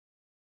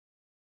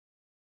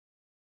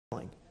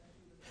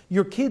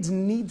Your kids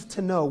need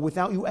to know,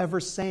 without you ever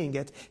saying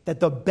it, that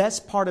the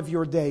best part of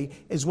your day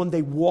is when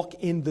they walk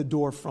in the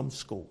door from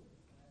school.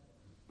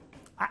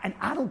 And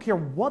I don't care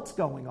what's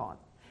going on.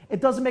 It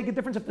doesn't make a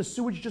difference if the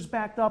sewage just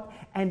backed up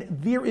and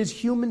there is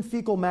human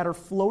fecal matter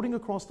floating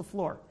across the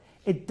floor.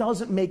 It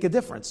doesn't make a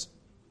difference.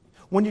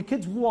 When your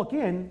kids walk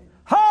in,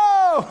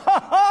 ho, ho,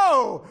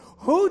 ho,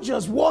 who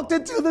just walked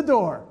into the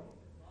door?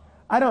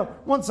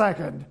 One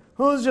second.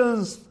 Who's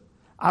just...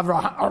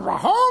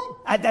 home?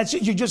 That's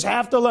it. You just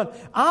have to learn.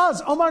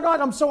 Oz, oh my God,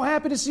 I'm so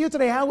happy to see you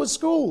today. How was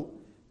school?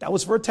 That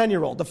was for a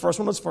 10-year-old. The first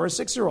one was for a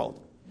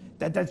 6-year-old.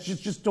 That's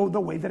just the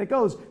way that it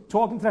goes.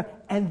 Talking to them.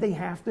 And they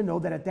have to know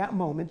that at that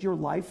moment, your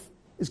life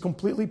is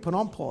completely put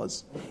on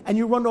pause. And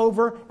you run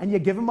over and you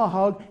give them a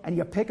hug and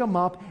you pick them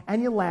up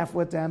and you laugh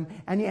with them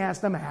and you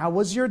ask them, how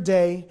was your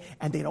day?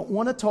 And they don't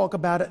want to talk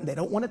about it and they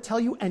don't want to tell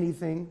you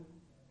anything.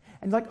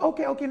 And you're like,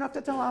 okay, you don't have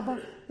to tell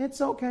Abba. It's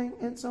okay.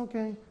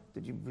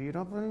 Did you beat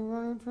up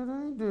anybody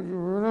today? Did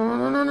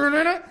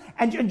you?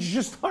 And you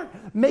just start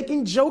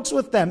making jokes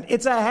with them.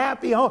 It's a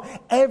happy home.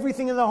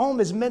 Everything in the home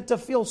is meant to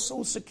feel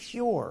so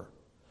secure,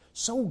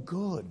 so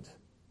good,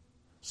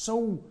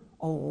 so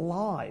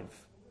alive.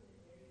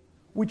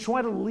 We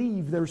try to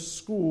leave their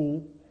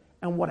school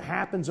and what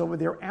happens over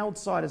there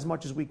outside as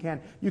much as we can.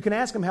 You can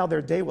ask them how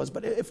their day was,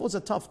 but if it was a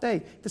tough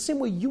day, the same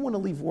way you want to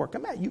leave work.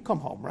 You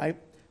come home, right?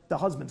 The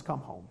husbands come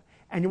home.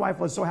 And your wife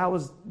was, so how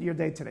was your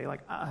day today?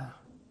 Like,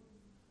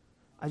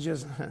 I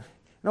just,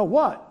 no,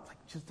 what? Like,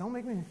 just don't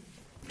make me,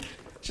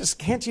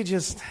 can't you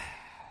just,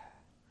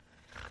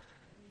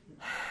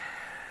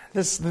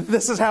 this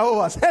is how it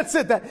was. That's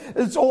it.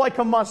 That's all I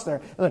can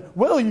muster. Like,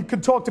 well, you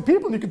could talk to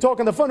people and you could talk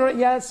on the phone, right?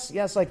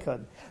 Yes, I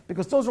could.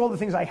 Because those are all the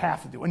things I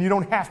have to do. And you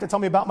don't have to tell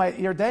me about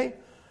your day.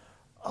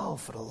 Oh,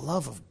 for the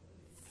love of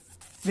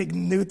Fig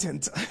Newton.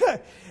 It's not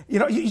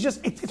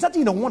that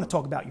you don't want to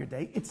talk about your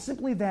day. It's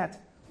simply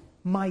that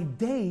my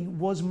day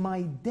was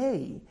my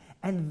day.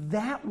 And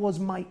that was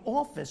my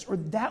office, or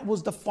that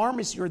was the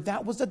pharmacy, or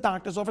that was the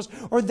doctor's office,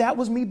 or that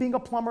was me being a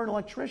plumber and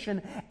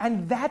electrician.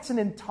 And that's an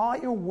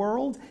entire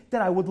world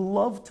that I would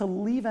love to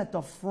leave at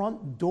the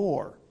front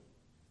door.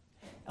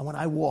 And when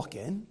I walk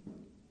in,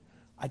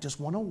 I just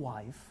want a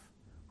wife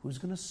who's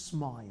going to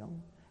smile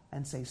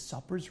and say,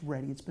 supper's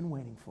ready, it's been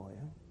waiting for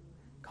you.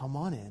 Come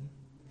on in.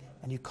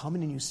 And you come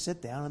in and you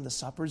sit down and the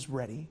supper's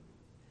ready.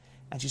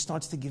 And she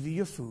starts to give you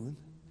your food.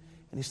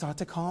 And you start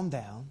to calm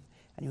down.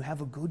 And you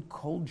have a good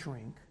cold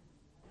drink,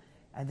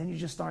 and then you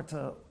just start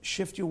to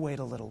shift your weight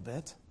a little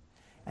bit,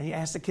 and you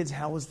ask the kids,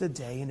 how was the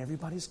day, and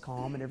everybody's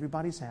calm, and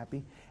everybody's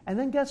happy, and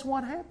then guess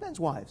what happens,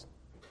 wives?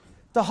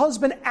 The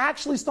husband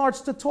actually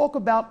starts to talk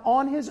about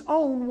on his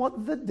own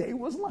what the day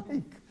was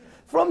like.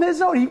 From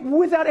his own,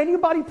 without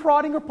anybody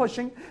prodding or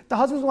pushing. The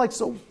husband's like,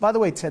 so, by the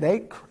way, today,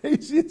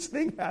 craziest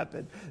thing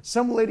happened.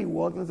 Some lady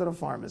walked into the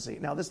pharmacy.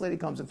 Now, this lady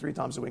comes in 3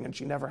 times a week, and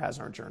she never has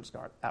her insurance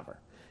card, ever.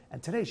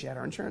 And today, she had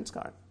her insurance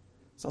card.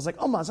 So I was like,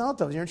 oh, Mazal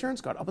Tov, your insurance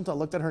card. Up until I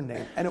looked at her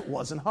name, and it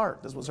wasn't her.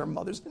 This was her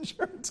mother's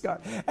insurance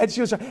card. And she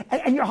was,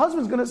 and your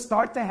husband's going to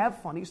start to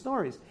have funny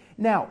stories.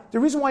 Now, the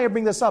reason why I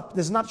bring this up,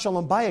 this is not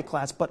Shalom Bayit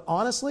class, but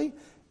honestly,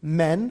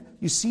 men,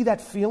 you see that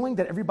feeling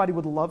that everybody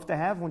would love to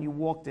have when you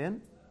walked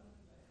in?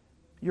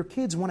 Your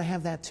kids want to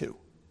have that too.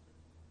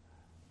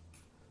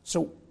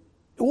 So,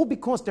 all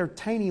because they're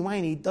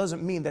tiny-whiny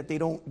doesn't mean that they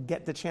don't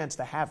get the chance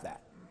to have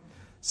that.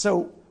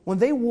 So, when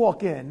they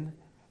walk in,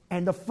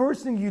 and the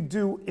first thing you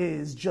do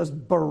is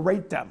just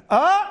berate them.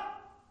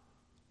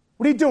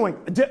 What are you doing?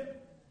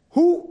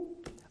 Who?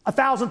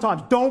 1,000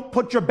 times. Don't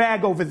put your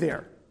bag over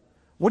there.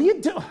 What do you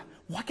do?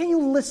 Why can't you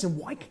listen?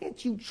 Why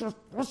can't you just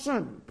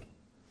listen?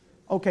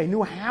 Okay,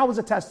 how was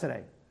the test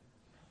today?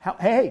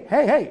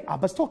 Hey,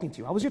 Abba's talking to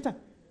you. How was your test?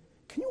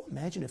 Can you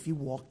imagine if you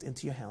walked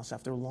into your house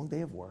after a long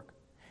day of work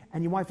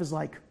and your wife is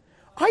like,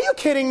 are you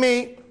kidding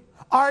me?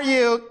 Are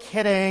you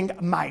kidding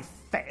my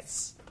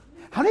face?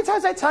 How many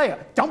times I tell you,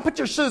 don't put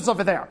your shoes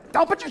over there.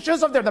 Don't put your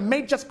shoes over there. The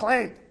maid just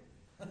cleaned.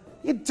 What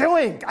are you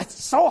doing?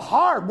 It's so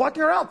hard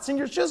walking around, seeing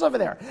your shoes over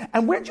there.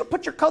 And where'd you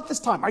put your coat this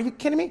time? Are you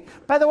kidding me?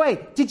 By the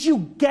way, did you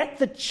get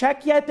the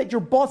check yet that your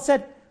boss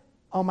said,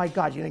 oh my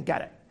God, you didn't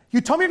get it. You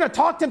told me you're going to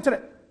talk to him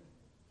today.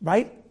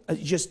 Right?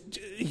 You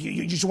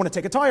just want to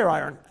take a tire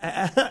iron.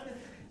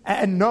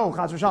 And no,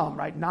 Chas v'shalom,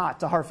 right? Not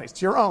to her face,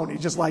 to your own.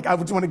 He's just like, I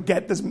just want to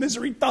get this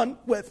misery done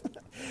with.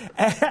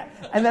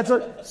 And that's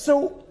what,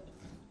 so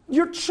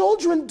your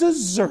children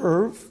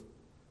deserve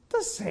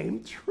the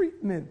same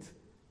treatment.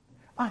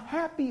 A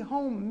happy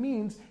home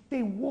means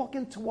they walk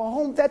into a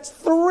home that's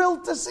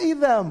thrilled to see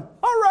them.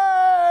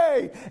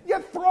 Hooray! You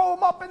throw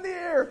them up in the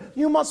air.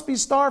 You must be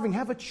starving.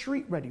 Have a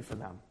treat ready for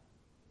them.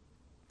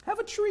 Have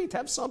a treat.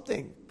 Have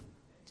something.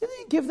 You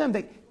give them,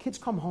 kids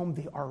come home,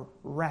 they are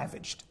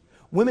ravaged.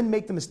 Women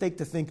make the mistake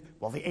to think,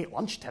 well, they ate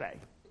lunch today.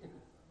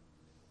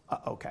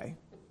 Okay.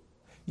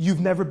 You've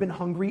never been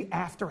hungry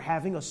after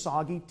having a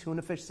soggy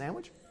tuna fish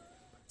sandwich?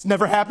 It's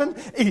never happened?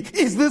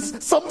 Is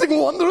this something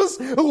wondrous?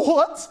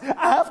 What?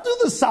 After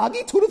the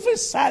soggy tuna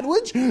fish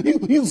sandwich,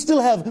 you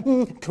still have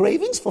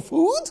cravings for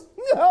food?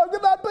 How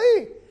could that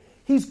be?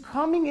 He's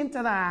coming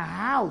into the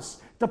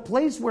house, the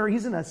place where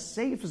he's in a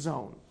safe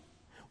zone,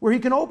 where he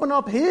can open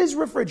up his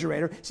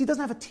refrigerator. See, he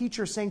doesn't have a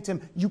teacher saying to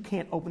him, you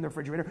can't open the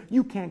refrigerator,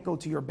 you can't go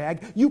to your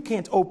bag, you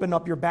can't open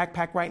up your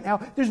backpack right now.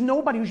 There's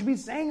nobody who should be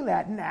saying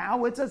that.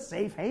 Now it's a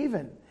safe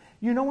haven.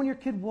 You know when your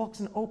kid walks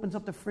and opens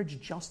up the fridge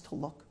just to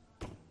look?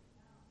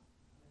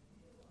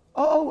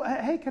 Oh,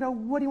 hey kiddo,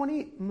 what do you want to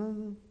eat?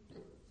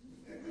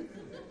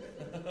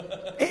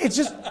 It's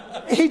just,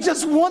 he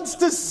just wants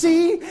to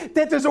see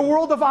that there's a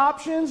world of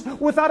options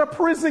without a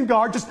prison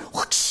guard just,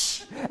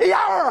 whoosh,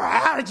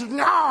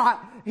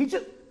 he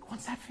just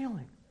wants that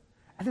feeling.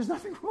 And there's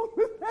nothing wrong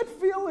with that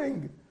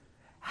feeling.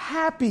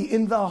 Happy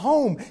in the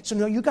home. So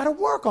no, you got to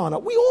work on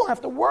it. We all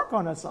have to work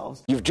on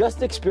ourselves. You've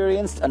just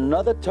experienced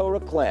another Torah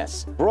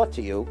class brought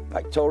to you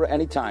by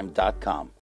TorahAnytime.com.